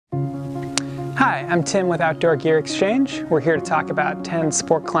Hi, I'm Tim with Outdoor Gear Exchange. We're here to talk about 10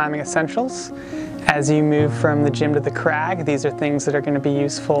 sport climbing essentials. As you move from the gym to the crag, these are things that are going to be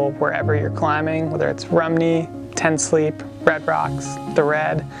useful wherever you're climbing, whether it's Rumney, Ten Sleep, Red Rocks, The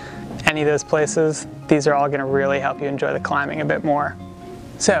Red, any of those places. These are all going to really help you enjoy the climbing a bit more.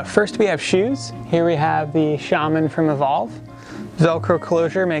 So first we have shoes. Here we have the Shaman from Evolv. Velcro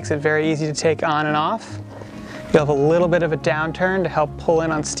closure makes it very easy to take on and off. You'll have a little bit of a downturn to help pull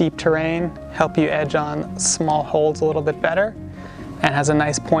in on steep terrain, help you edge on small holds a little bit better, and has a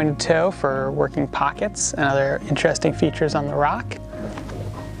nice pointed toe for working pockets and other interesting features on the rock.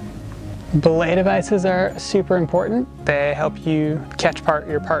 Belay devices are super important. They help you catch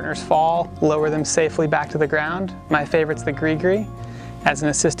your partner's fall, lower them safely back to the ground. My favorite's the Grigri. As an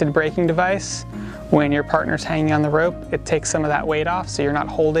assisted braking device, when your partner's hanging on the rope, it takes some of that weight off so you're not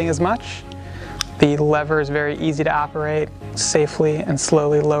holding as much. The lever is very easy to operate, safely and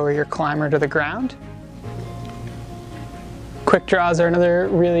slowly lower your climber to the ground. Quick draws are another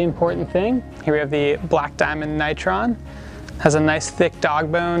really important thing. Here we have the black Diamond Nitron. Has a nice thick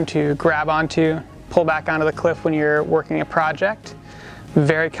dog bone to grab onto, pull back onto the cliff when you're working a project.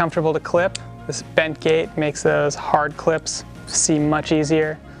 Very comfortable to clip. This bent gate makes those hard clips seem much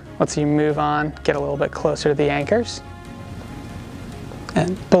easier. Lets you move on, get a little bit closer to the anchors.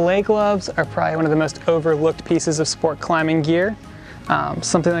 And belay gloves are probably one of the most overlooked pieces of sport climbing gear.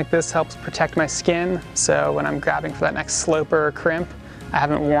 Something like this helps protect my skin, so when I'm grabbing for that next slope or crimp, I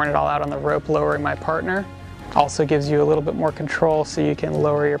haven't worn it all out on the rope lowering my partner. Also gives you a little bit more control so you can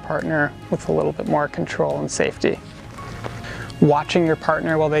lower your partner with a little bit more control and safety. Watching your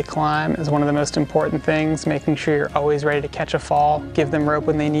partner while they climb is one of the most important things, making sure you're always ready to catch a fall, give them rope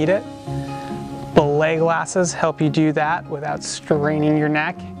when they need it. Belay glasses help you do that without straining your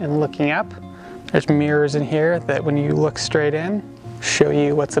neck and looking up. There's mirrors in here that when you look straight in, show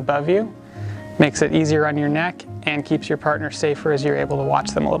you what's above you. Makes it easier on your neck and keeps your partner safer as you're able to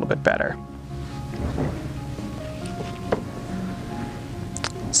watch them a little bit better.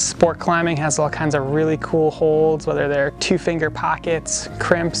 Sport climbing has all kinds of really cool holds, whether they're 2-finger pockets,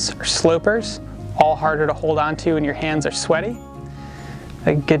 crimps, or slopers, all harder to hold onto when your hands are sweaty.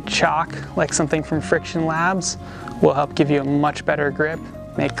 A good chalk, like something from Friction Labs, will help give you a much better grip,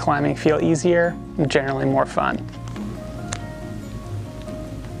 make climbing feel easier, and generally more fun.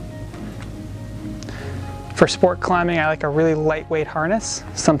 For sport climbing, I like a really lightweight harness,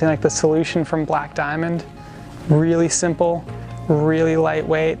 something like the Solution from Black Diamond. Really simple, really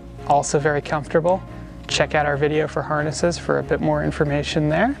lightweight, also very comfortable. Check out our video for harnesses for a bit more information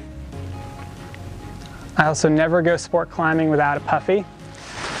there. I also never go sport climbing without a puffy.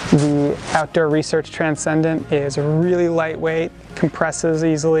 The Outdoor Research Transcendent is really lightweight, compresses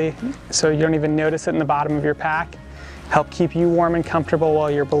easily, so you don't even notice it in the bottom of your pack. Help keep you warm and comfortable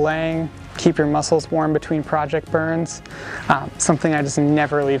while you're belaying, keep your muscles warm between project burns. Something I just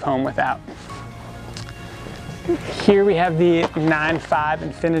never leave home without. Here we have the 9.5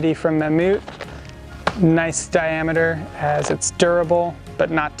 Infinity from Mammut. Nice diameter as it's durable,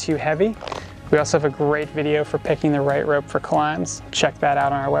 but not too heavy. We also have a great video for picking the right rope for climbs. Check that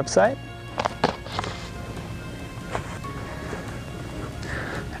out on our website.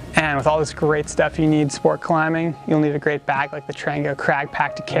 And with all this great stuff you need sport climbing, you'll need a great bag like the Trango Crag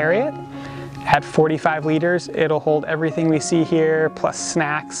Pack to carry it. At 45 liters, it'll hold everything we see here, plus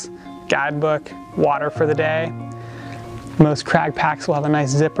snacks, guidebook, water for the day. Most crag packs will have a nice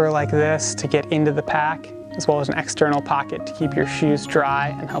zipper like this to get into the pack, as well as an external pocket to keep your shoes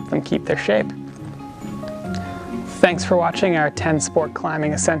dry and help them keep their shape. Thanks for watching our 10 sport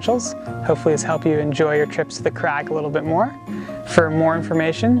climbing essentials. Hopefully this helped you enjoy your trips to the crag a little bit more. For more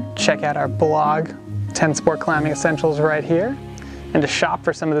information, check out our blog, 10 sport climbing essentials right here. And to shop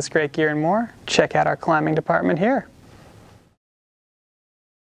for some of this great gear and more, check out our climbing department here.